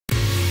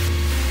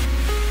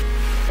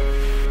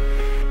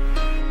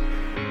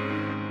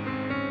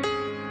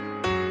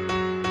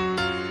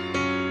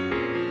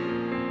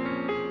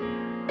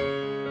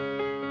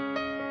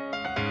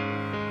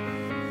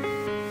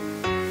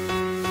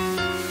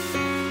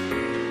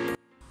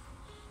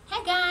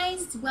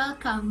guys,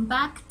 welcome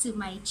back to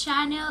my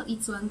channel.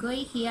 It's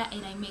Wangoi here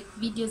and I make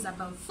videos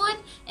about food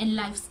and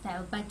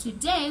lifestyle, but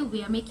today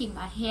we are making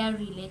a hair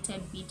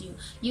related video.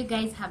 You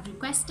guys have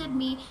requested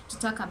me to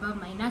talk about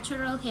my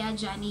natural hair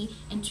journey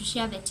and to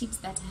share the tips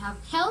that have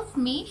helped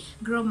me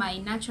grow my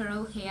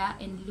natural hair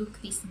and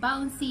look this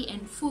bouncy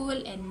and full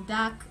and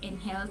dark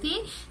and healthy.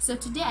 So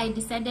today I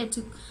decided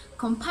to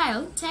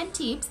compile 10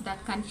 tips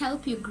that can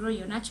help you grow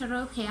your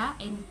natural hair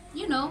and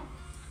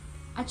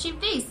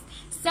achieve this.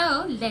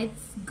 So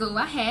let's go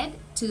ahead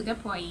to the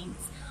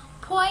points.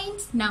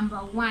 Point number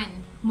 1,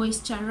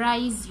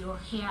 moisturize your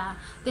hair.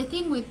 The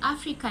thing with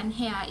African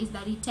hair is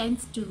that it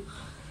tends to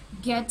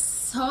get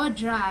so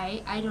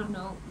dry. I don't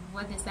know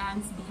what the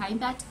science behind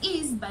that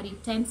is, but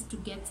it tends to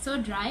get so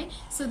dry.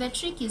 So the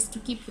trick is to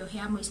keep your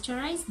hair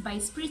moisturized by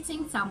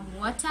spritzing some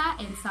water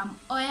and some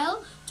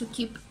oil to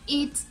keep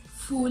it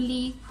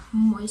fully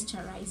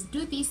moisturized.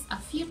 Do this a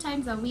few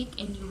times a week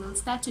and you will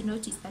start to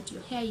notice that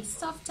your hair is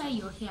softer,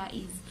 your hair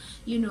is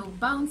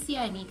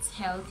bouncier, and it's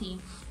healthy.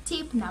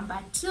 Tip number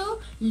 2,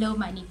 low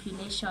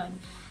manipulation.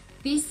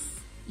 This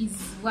is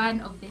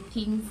one of the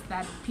things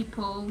that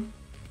people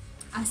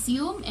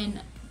assume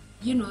and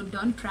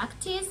don't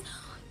practice.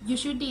 You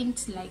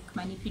shouldn't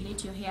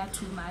manipulate your hair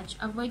too much.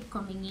 Avoid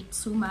combing it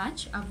too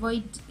much.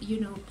 Avoid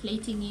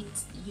plaiting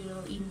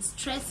it in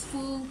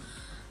stressful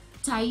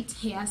tight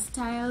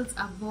hairstyles.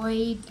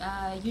 Avoid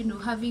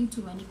having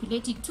to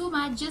manipulate it too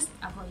much. Just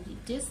avoid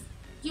it. Just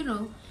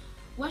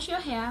wash your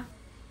hair,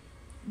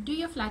 do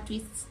your flat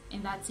twists,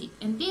 and that's it.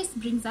 And this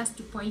brings us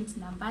to point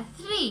number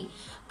 3,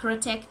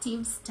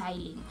 protective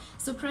styling.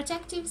 So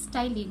protective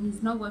styling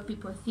is not what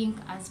people think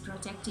as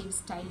protective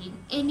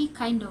styling. Any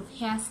kind of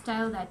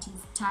hairstyle that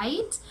is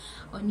tight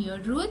on your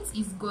roots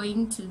is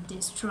going to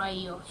destroy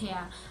your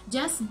hair.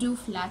 Just do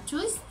flat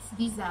twists.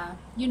 These are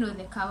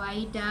the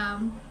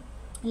kawaida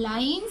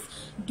lines.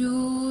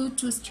 Do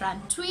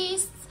 2-strand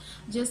twists.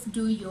 Just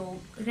do your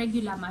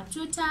regular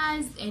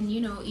matutas, and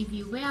if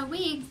you wear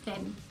wigs,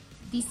 then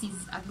this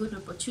is a good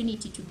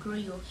opportunity to grow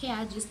your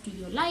hair. Just do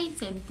your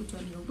lines and put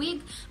on your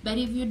wig. But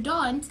if you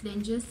don't,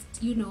 then just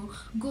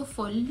go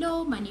for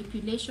low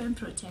manipulation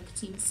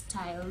protective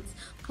styles.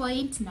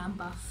 Point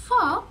number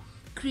 4,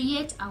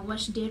 create a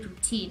wash day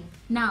routine.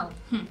 Now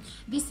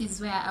this is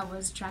where I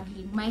was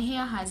struggling. My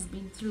hair has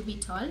been through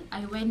it all.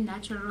 I went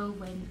natural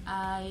when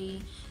I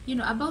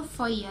about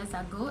 4 years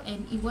ago,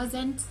 and it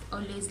wasn't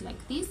always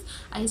like this.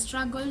 I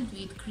struggled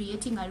with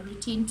creating a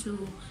routine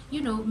to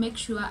make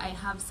sure I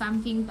have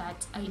something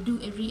that I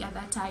do every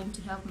other time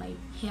to help my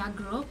hair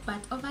grow.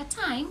 But over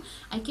time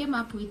I came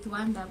up with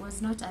one that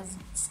was not as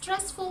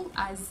stressful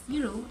as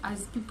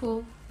as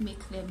people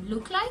make them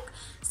look like.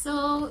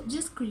 So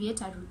just create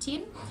a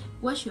routine.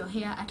 Wash your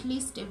hair at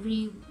least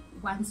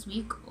once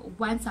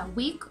a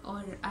week,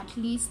 or at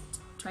least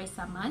twice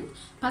a month.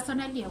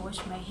 Personally, I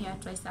wash my hair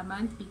twice a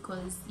month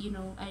because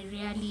I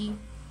rarely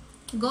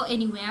go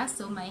anywhere,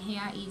 so my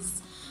hair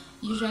is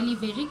usually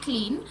very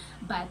clean,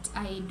 but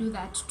I do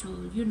that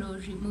to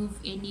remove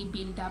any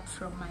build-up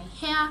from my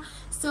hair.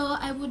 So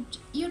I would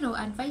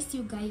advise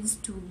you guys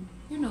to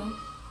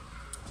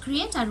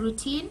create a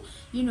routine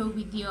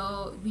with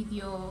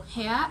your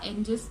hair,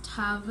 and just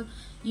have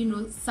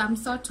some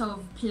sort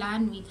of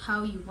plan with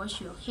how you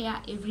wash your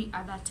hair every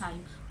other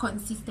time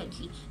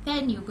consistently.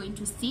 Then you're going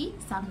to see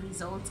some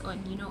results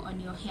on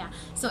on your hair.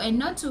 So, and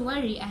not to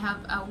worry, I have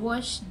a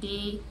wash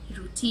day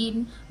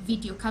routine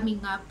video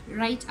coming up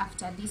right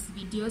after this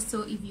video.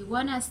 So if you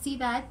wanna see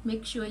that,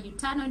 make sure you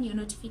turn on your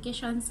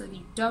notifications so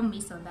you don't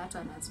miss on that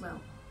one as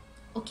well.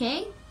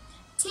 Okay.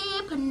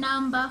 Tip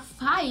number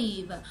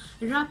 5,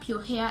 wrap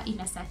your hair in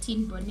a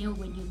satin bonnet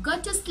when you go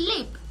to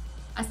sleep.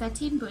 A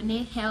satin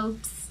bonnet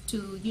helps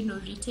to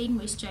retain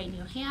moisture in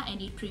your hair, and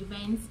it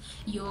prevents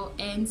your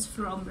ends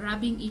from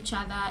rubbing each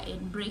other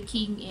and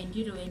breaking and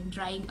and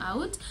drying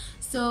out.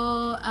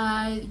 So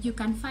you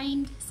can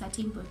find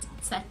satin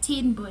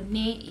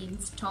bonnet in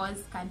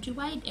stores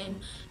countrywide, and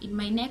in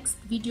my next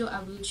video I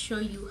will show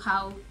you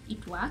how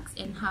it works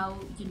and how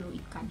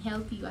it can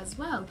help you as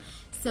well.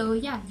 So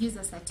yeah, use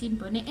a satin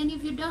bonnet. And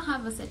if you don't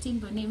have a satin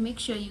bonnet, make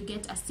sure you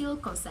get a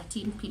silk or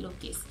satin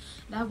pillowcase.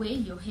 That way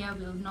your hair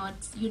will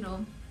not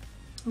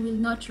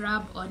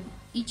rub on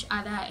each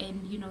other,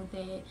 and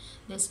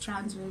the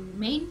strands will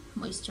remain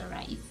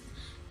moisturized.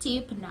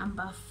 Tip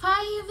number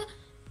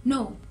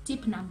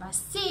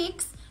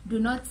 6, do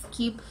not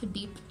skip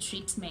deep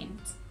treatment.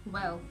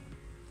 Well,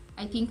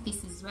 I think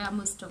this is where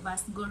most of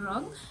us go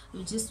wrong.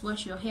 You just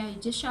wash your hair,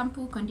 you just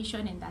shampoo,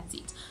 condition, and that's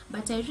it.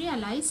 But I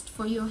realized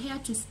for your hair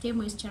to stay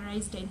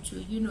moisturized and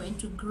to and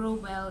to grow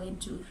well and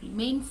to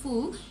remain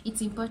full,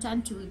 it's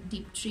important to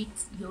deep treat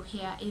your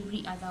hair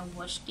every other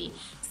wash day.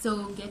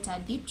 So get a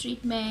deep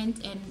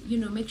treatment, and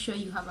make sure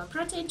you have a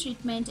protein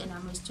treatment and a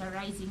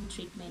moisturizing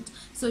treatment.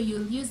 So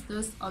you'll use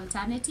those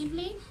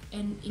alternatively,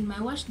 and in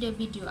my wash day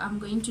video I'm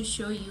going to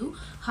show you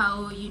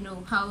how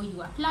how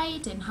you apply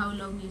it and how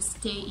long you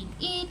stay in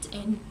it,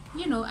 and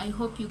I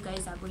hope you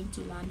guys are going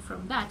to learn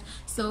from that.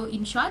 So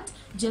in short,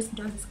 just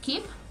don't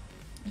skip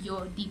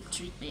your deep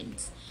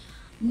treatment.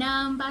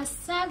 Number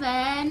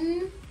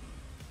seven.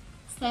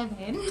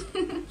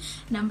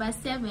 Number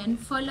 7,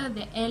 follow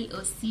the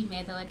LOC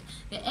method.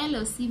 The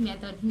LOC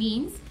method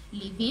means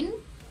leave-in,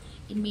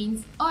 it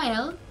means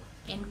oil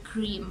and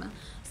cream.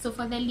 So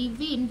for the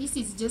leave-in, this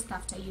is just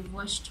after you've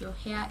washed your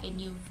hair and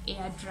you've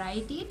air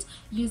dried it.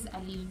 Use a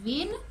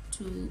leave-in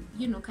to,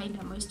 you know, kind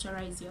of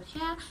moisturize your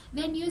hair.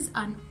 Then use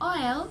an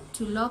oil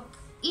to lock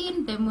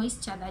in the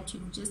moisture that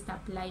you've just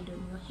applied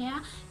on your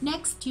hair.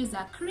 Next, use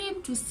a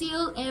cream to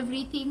seal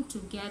everything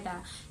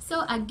together.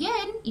 So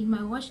again, in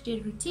my wash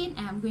day routine,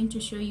 I am going to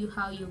show you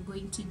how you're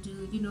going to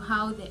do, you know,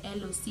 how the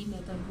LOC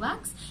method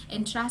works.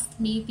 And trust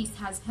me, this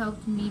has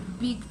helped me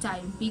big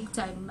time.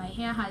 My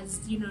hair has,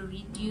 you know,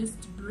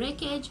 reduced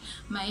breakage.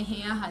 My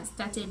hair has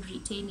started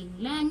retaining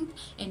length,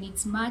 and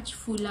it's much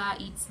fuller,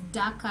 it's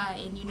darker,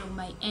 and you know,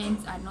 my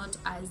ends are not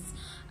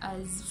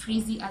as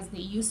frizzy as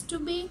they used to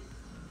be.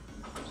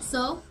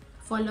 So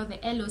follow the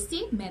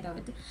LOC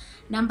method.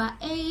 Number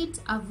 8,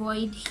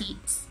 avoid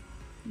heat.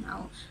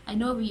 Now, I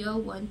know we all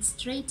want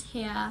straight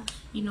hair,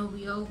 you know,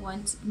 we all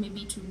want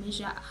maybe to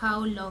measure how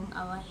long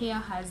our hair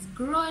has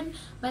grown,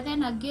 but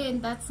then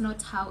again, that's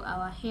not how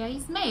our hair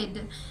is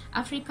made.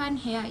 African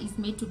hair is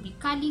made to be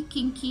curly,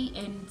 kinky,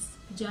 and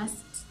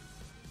just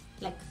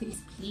like this.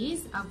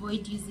 Please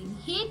avoid using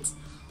heat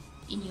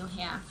in your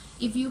hair.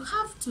 If you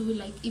have to,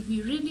 like if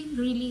you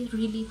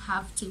really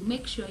have to,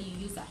 make sure you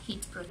use a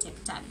heat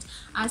protectant.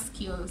 Ask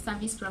your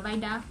service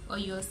provider or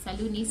your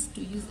salonist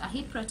to use a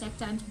heat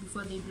protectant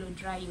before they blow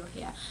dry your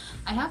hair.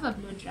 I have a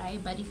blow dry,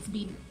 but it's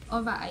been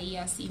over a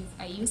year since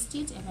I used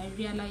it, and I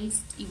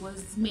realized it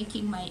was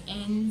making my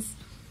ends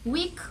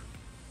weak,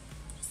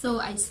 so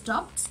I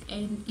stopped.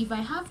 And if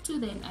I have to,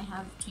 then I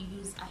have to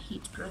use a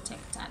heat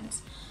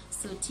protectant.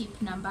 So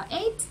tip number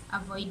 8,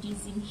 avoid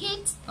using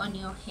heat on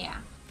your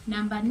hair.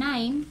 Number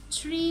 9,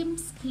 trim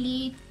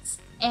split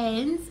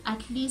ends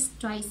at least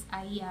twice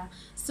a year.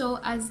 So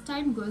as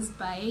time goes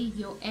by,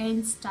 your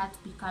ends start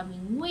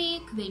becoming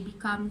weak, they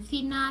become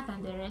thinner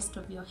than the rest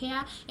of your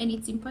hair, and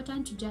it's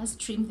important to just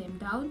trim them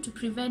down to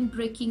prevent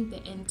breaking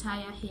the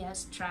entire hair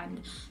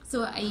strand.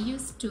 So I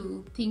used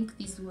to think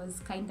this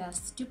was kind of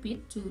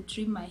stupid to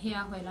trim my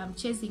hair while I'm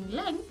chasing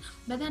length,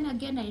 but then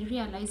again I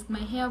realized my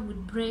hair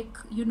would break,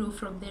 you know,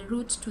 from the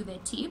root to the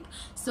tip.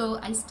 So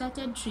I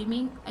started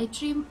trimming. I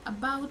trim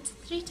about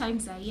 3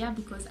 times a year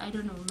because I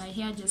don't know, my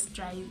hair just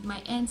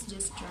my ends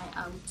just dry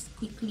out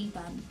quickly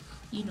than,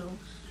 you know,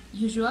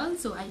 usual.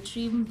 So I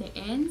trim the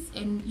ends,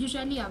 and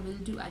usually I will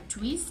do a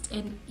twist,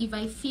 and if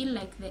I feel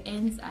like the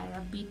ends are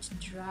a bit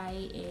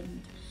dry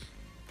and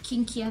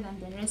kinkier than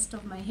the rest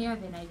of my hair,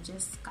 then I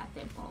just cut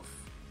them off.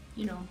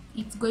 You know,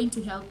 it's going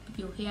to help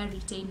your hair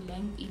retain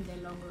length in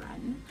the long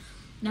run.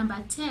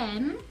 Number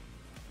 10,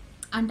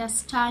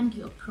 understand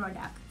your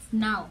products.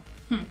 Now,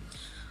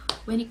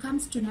 when it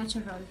comes to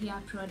natural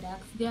hair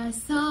products, there are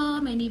so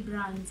many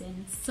brands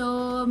and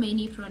so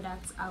many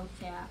products out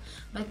there,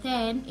 but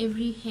then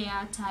every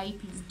hair type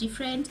is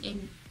different,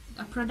 and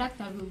a product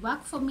that will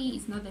work for me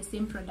is not the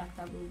same product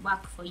that will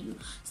work for you.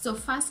 So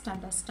first,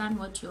 understand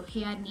what your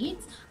hair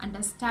needs,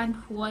 understand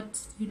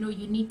what, you know,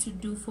 you need to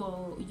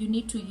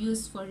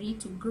use for it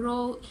to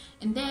grow,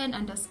 and then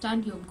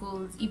understand your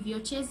goals. If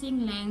you're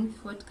chasing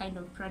length, what kind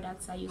of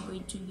products are you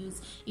going to use?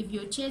 If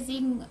you're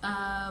chasing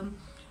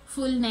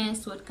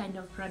fullness, what kind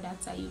of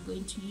products are you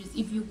going to use?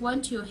 If you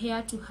want your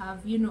hair to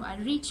have, you know, a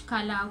rich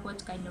color,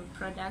 what kind of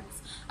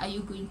products are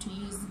you going to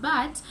use?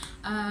 But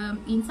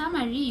in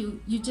summary,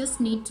 you just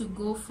need to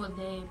go for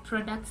the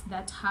products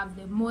that have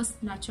the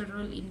most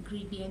natural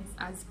ingredients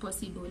as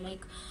possible.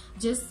 Like,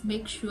 just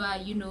make sure,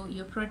 you know,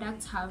 your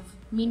products have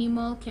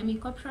minimal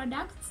chemical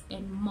products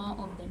and more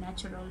of the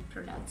natural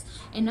products.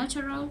 And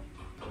natural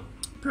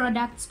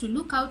products to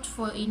look out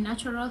for in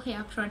natural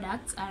hair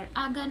products are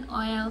argan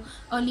oil,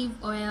 olive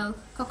oil,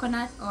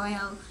 coconut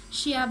oil,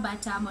 shea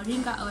butter,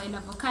 moringa oil,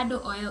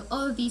 avocado oil.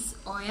 All these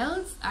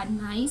oils are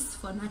nice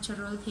for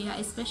natural hair,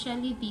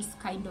 especially this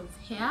kind of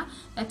hair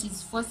that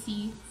is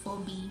 4C,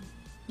 4B,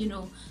 you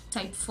know,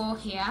 type 4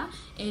 hair.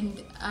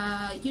 And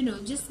you know,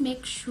 just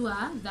make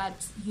sure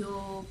that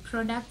your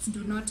products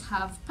do not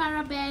have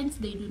parabens,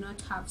 they do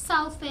not have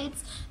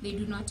sulfates, they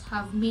do not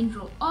have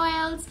mineral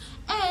oils.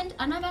 And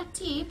another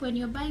tip, when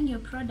you're buying your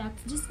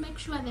product, just make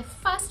sure the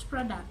first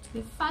product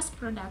is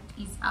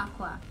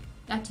aqua,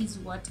 that is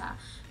water.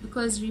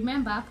 Because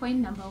remember, point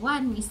number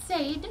 1, we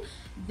said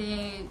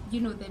the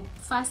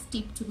first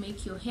tip to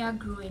make your hair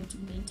grow and to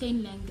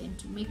maintain length and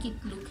to make it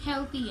look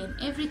healthy and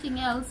everything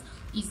else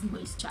is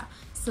moisture.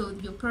 So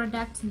your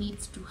product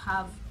needs to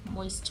have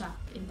moisture,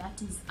 and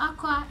that is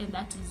aqua, and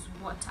that is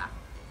water.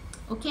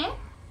 Okay,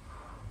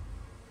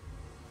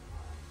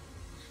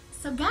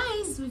 So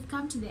guys, we've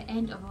come to the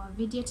end of our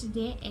video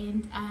today,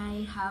 and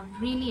I have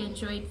really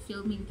enjoyed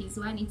filming this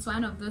one. It's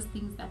one of those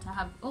things that I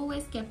have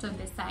always kept on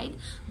the side,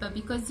 but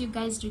because you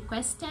guys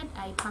requested,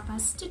 I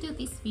purposed to do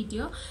this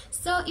video.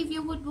 So if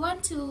you would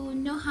want to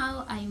know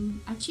how I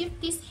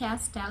achieved this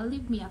hairstyle,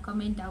 leave me a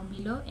comment down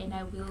below and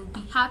I will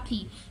be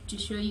happy to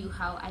show you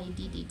how I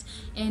did it.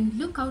 And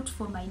look out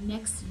for my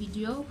next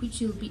video,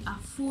 which will be a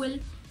full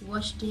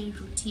wash day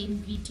routine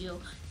video.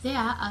 There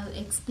I'll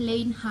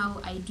explain how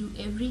I do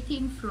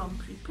everything from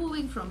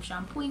pre-pooing, from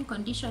shampooing,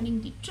 conditioning,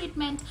 deep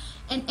treatment,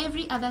 and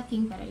every other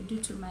thing that I do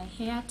to my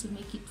hair to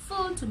make it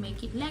full, to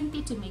make it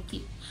lengthy, to make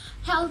it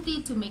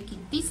healthy, to make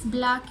it this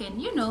black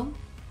and you know,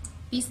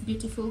 this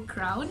beautiful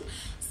crown.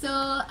 So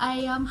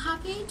I am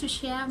happy to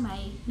share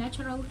my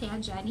natural hair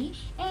journey,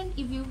 and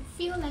if you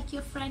feel like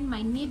your friend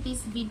might need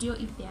this video,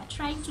 if they are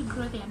trying to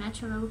grow their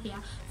natural hair,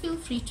 feel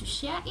free to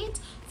share it.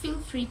 Feel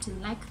free to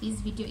like this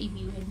video if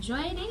you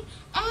enjoyed it,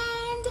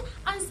 and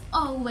as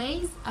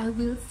always, I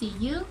will see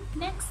you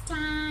next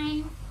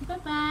time. Bye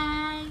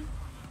bye.